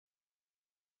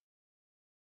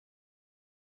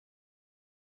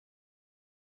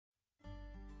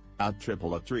At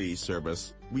Alpharetta Tree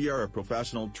Service, we are a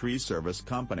professional tree service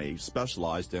company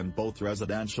specialized in both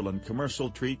residential and commercial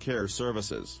tree care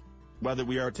services. Whether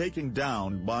we are taking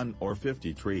down 1 or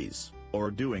 50 trees,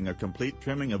 or doing a complete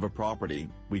trimming of a property,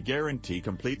 we guarantee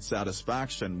complete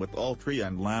satisfaction with all tree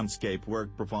and landscape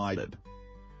work provided.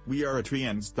 We are a tree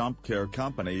and stump care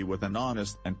company with an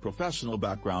honest and professional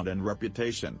background and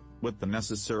reputation, with the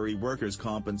necessary workers'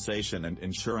 compensation and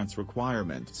insurance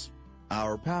requirements.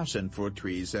 Our passion for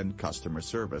trees and customer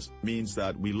service means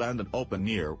that we lend an open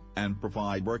ear and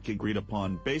provide work agreed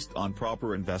upon based on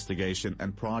proper investigation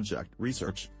and project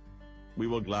research. We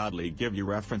will gladly give you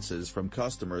references from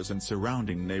customers in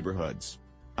surrounding neighborhoods.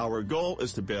 Our goal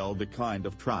is to build the kind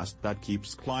of trust that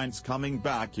keeps clients coming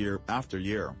back year after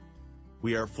year.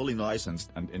 We are fully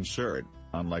licensed and insured,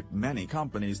 unlike many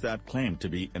companies that claim to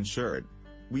be insured.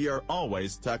 We are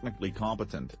always technically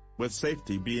competent, with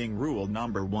safety being rule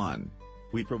number 1.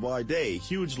 We provide a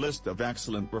huge list of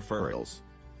excellent referrals.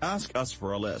 Ask us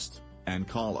for a list, and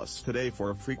call us today for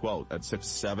a free quote at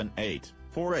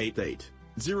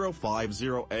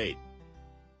 678-488-0508.